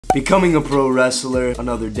Becoming a pro wrestler,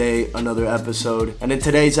 another day, another episode. And in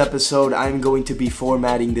today's episode, I'm going to be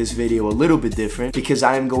formatting this video a little bit different because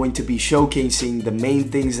I am going to be showcasing the main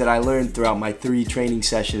things that I learned throughout my 3 training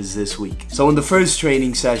sessions this week. So in the first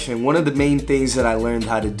training session, one of the main things that I learned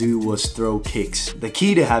how to do was throw kicks. The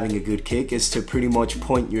key to having a good kick is to pretty much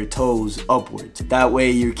point your toes upwards. That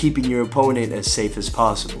way you're keeping your opponent as safe as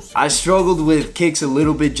possible. I struggled with kicks a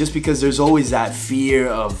little bit just because there's always that fear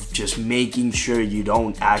of just making sure you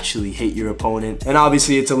don't actually hit your opponent, and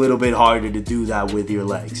obviously it's a little bit harder to do that with your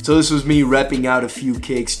legs. So this was me repping out a few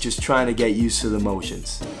kicks, just trying to get used to the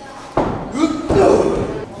motions.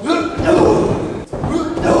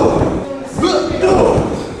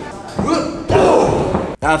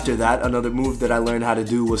 After that, another move that I learned how to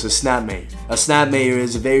do was a snapmare. A snapmare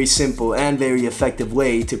is a very simple and very effective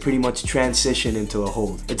way to pretty much transition into a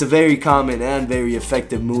hold. It's a very common and very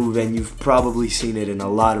effective move, and you've probably seen it in a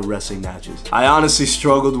lot of wrestling matches. I honestly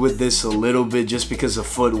struggled with this a little bit just because of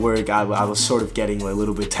footwork. I was sort of getting a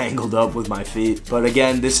little bit tangled up with my feet. But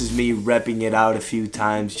again, this is me repping it out a few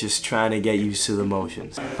times, just trying to get used to the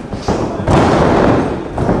motions.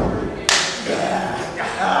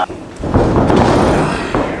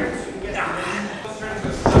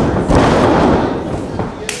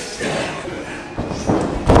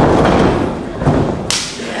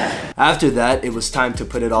 After that, it was time to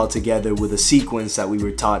put it all together with a sequence that we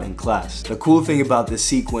were taught in class. The cool thing about this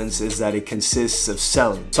sequence is that it consists of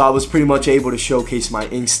selling. So I was pretty much able to showcase my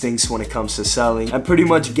instincts when it comes to selling and pretty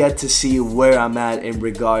much get to see where I'm at in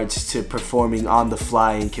regards to performing on the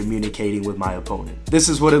fly and communicating with my opponent. This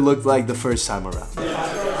is what it looked like the first time around.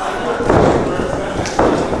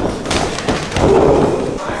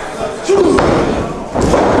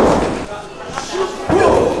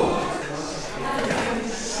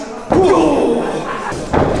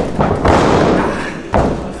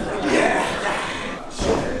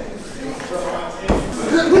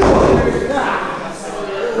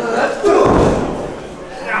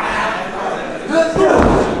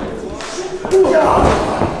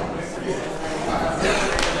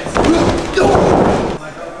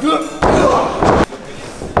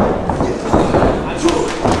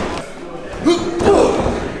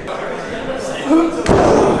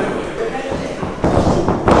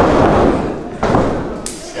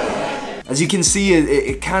 As you can see,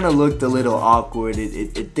 it kind of looked a little awkward.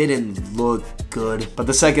 It didn't look good. But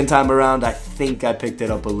the second time around, I think I picked it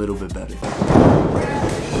up a little bit better.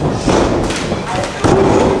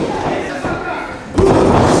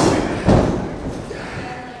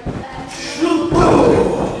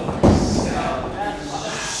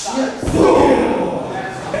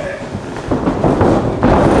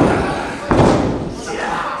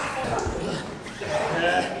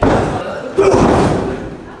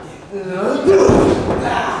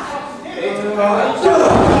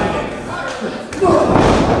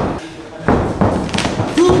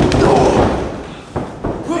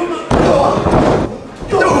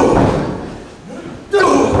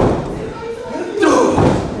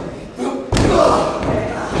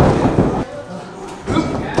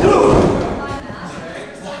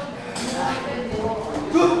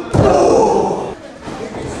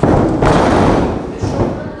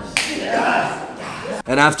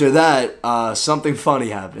 And after that, something funny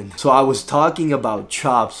happened. So I was talking about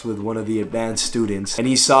chops with one of the advanced students, and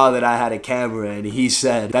he saw that I had a camera, and he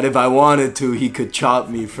said that if I wanted to, he could chop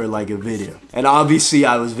me for like a video. And obviously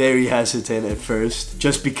I was very hesitant at first,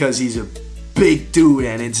 just because he's a big dude,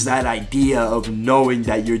 and it's that idea of knowing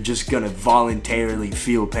that you're just gonna voluntarily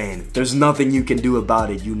feel pain. There's nothing you can do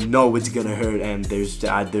about it. You know it's gonna hurt, and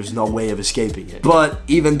there's no way of escaping it. But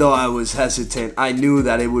even though I was hesitant, I knew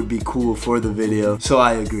that it would be cool for the video, so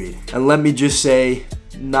I agreed. And let me just say,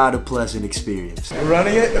 not a pleasant experience. We're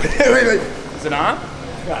running it? wait. Is it on?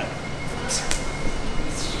 Got it.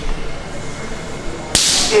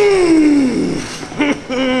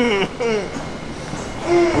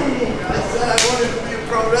 I said I wanted to be a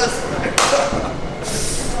pro wrestler.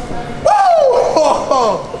 Woo!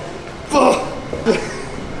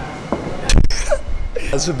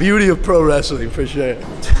 That's the beauty of pro wrestling, for sure.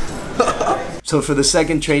 So for the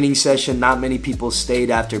second training session, not many people stayed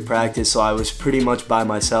after practice, so I was pretty much by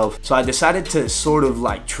myself. So I decided to sort of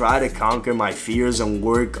like try to conquer my fears and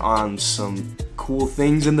work on some cool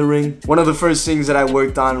things in the ring. One of the first things that I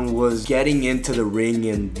worked on was getting into the ring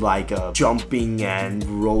in like a jumping and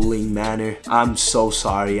rolling manner. I'm so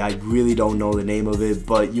sorry, I really don't know the name of it,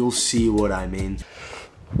 but you'll see what I mean.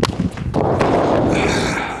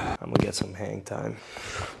 I'm gonna get some hang time.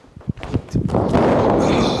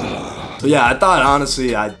 So yeah, I thought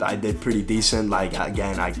honestly I did pretty decent. Like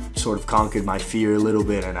again, I sort of conquered my fear a little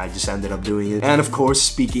bit and I just ended up doing it. And of course,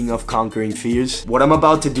 speaking of conquering fears, what I'm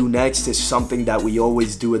about to do next is something that we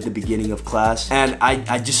always do at the beginning of class. And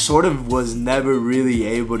I just sort of was never really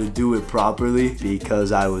able to do it properly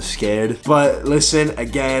because I was scared. But listen,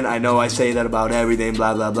 again, I know I say that about everything,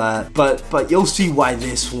 blah, blah, blah. But you'll see why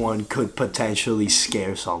this one could potentially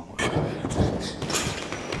scare someone.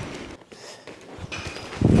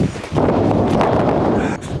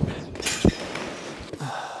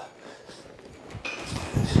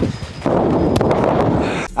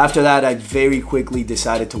 After that, I very quickly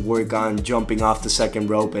decided to work on jumping off the second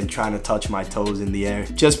rope and trying to touch my toes in the air.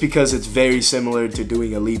 Just because it's very similar to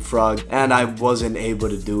doing a leapfrog, and I wasn't able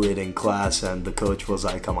to do it in class, and the coach was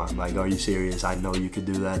like, come on, like, are you serious? I know you could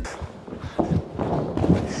do that.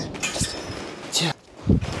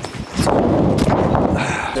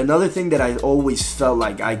 Another thing that I always felt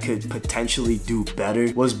like I could potentially do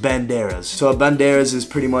better was banderas. So a banderas is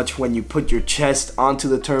pretty much when you put your chest onto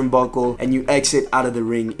the turnbuckle and you exit out of the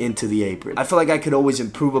ring into the apron. I feel like I could always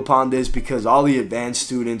improve upon this because all the advanced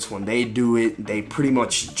students, when they do it, they pretty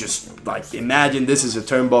much just like, imagine this is a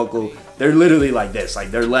turnbuckle. They're literally like this, like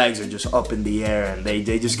their legs are just up in the air and they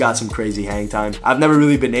just got some crazy hang time. I've never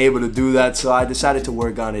really been able to do that, so I decided to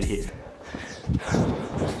work on it here.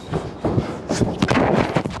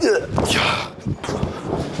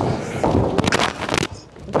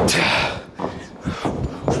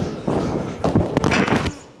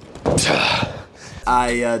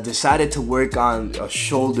 I decided to work on a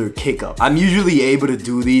shoulder kick up. I'm usually able to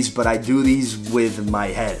do these, but I do these with my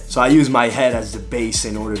head. So I use my head as the base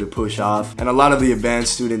in order to push off. And a lot of the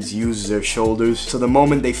advanced students use their shoulders. So the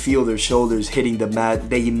moment they feel their shoulders hitting the mat,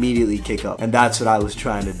 they immediately kick up. And that's what I was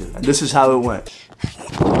trying to do. And this is how it went.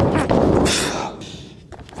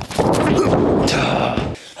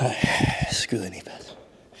 Screw the knee pads.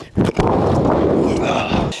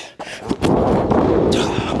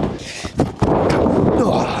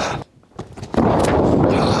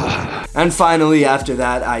 And finally, after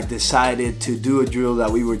that, I decided to do a drill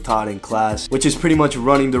that we were taught in class, which is pretty much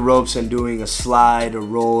running the ropes and doing a slide, a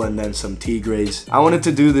roll, and then some tigres. I wanted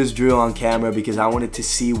to do this drill on camera because I wanted to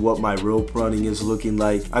see what my rope running is looking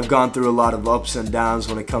like. I've gone through a lot of ups and downs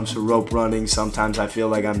when it comes to rope running. Sometimes I feel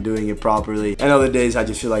like I'm doing it properly, and other days I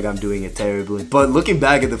just feel like I'm doing it terribly. But looking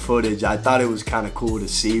back at the footage, I thought it was kind of cool to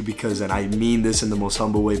see because, and I mean this in the most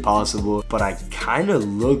humble way possible, but I kind of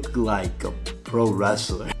look like a pro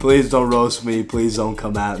wrestler. Please don't roast me, please don't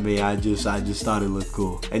come at me. I just thought it looked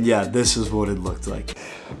cool. And yeah, this is what it looked like.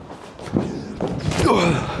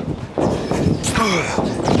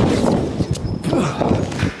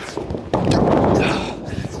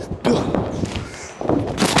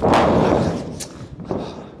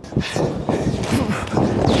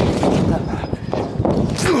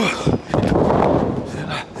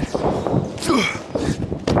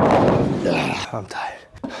 I'm tired.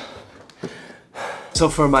 So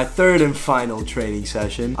for my third and final training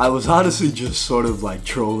session, I was honestly just sort of like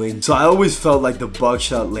trolling. So I always felt like the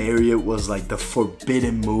Buckshot Lariat was like the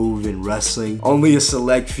forbidden move in wrestling. Only a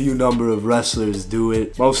select few number of wrestlers do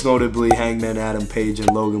it, most notably Hangman Adam Page and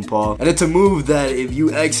Logan Paul. And it's a move that if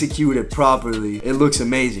you execute it properly, it looks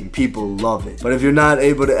amazing. People love it. But if you're not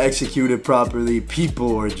able to execute it properly,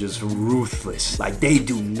 people are just ruthless. Like they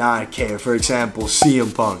do not care. For example,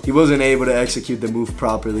 CM Punk. He wasn't able to execute the move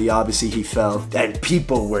properly. Obviously he fell. And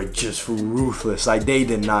people were just ruthless. Like they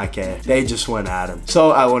did not care. They just went at him.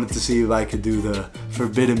 So I wanted to see if I could do the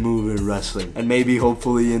forbidden move in wrestling. And maybe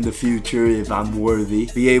hopefully in the future, if I'm worthy,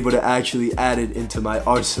 be able to actually add it into my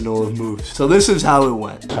arsenal of moves. So this is how it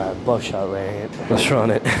went. Alright, Buckshot Lariat. Let's run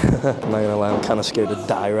it. I'm not gonna lie, I'm kind of scared to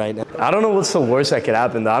die right now. I don't know what's the worst that could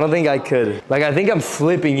happen though. I don't think I could. Like I think I'm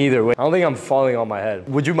flipping either way. I don't think I'm falling on my head.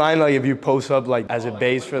 Would you mind like if you post up like as a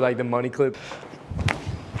base for like the money clip?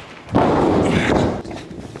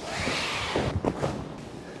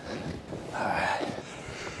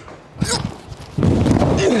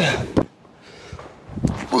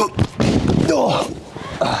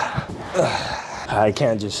 I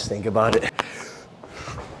can't just think about it.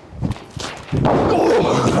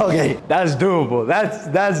 Okay, that's doable.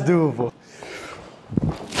 That's doable.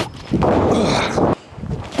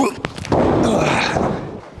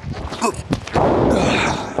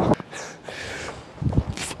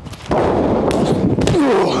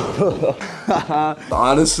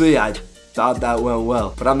 Honestly, I thought that went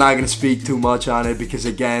well. But I'm not gonna speak too much on it because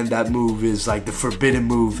again, that move is like the forbidden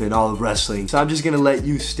move in all of wrestling. So I'm just gonna let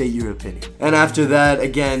you state your opinion. And after that,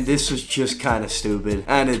 again, this was just kind of stupid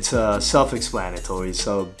and it's self-explanatory,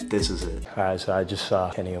 so this is it. Alright, so I just saw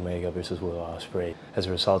Kenny Omega versus Will Ospreay. As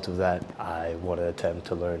a result of that, I want to attempt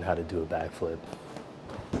to learn how to do a backflip.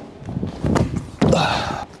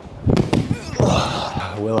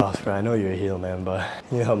 Will Ospreay, I know you're a heel, man, but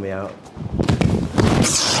can you help me out?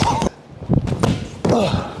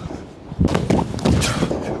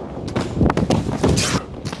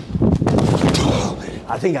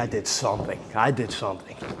 I think I did something. I did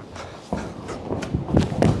something.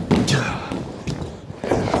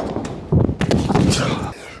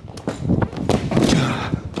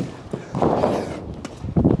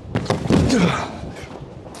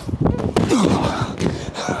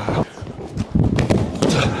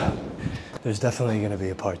 There's definitely gonna be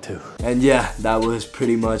a part 2. And yeah, that was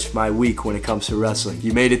pretty much my week when it comes to wrestling.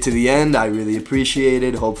 You made it to the end, I really appreciate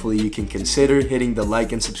it. Hopefully you can consider hitting the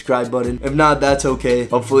like and subscribe button. If not, that's okay.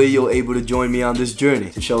 Hopefully you'll able to join me on this journey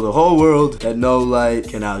to show the whole world that no light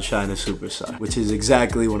can outshine a superstar, which is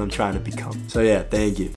exactly what I'm trying to become. So yeah, thank you.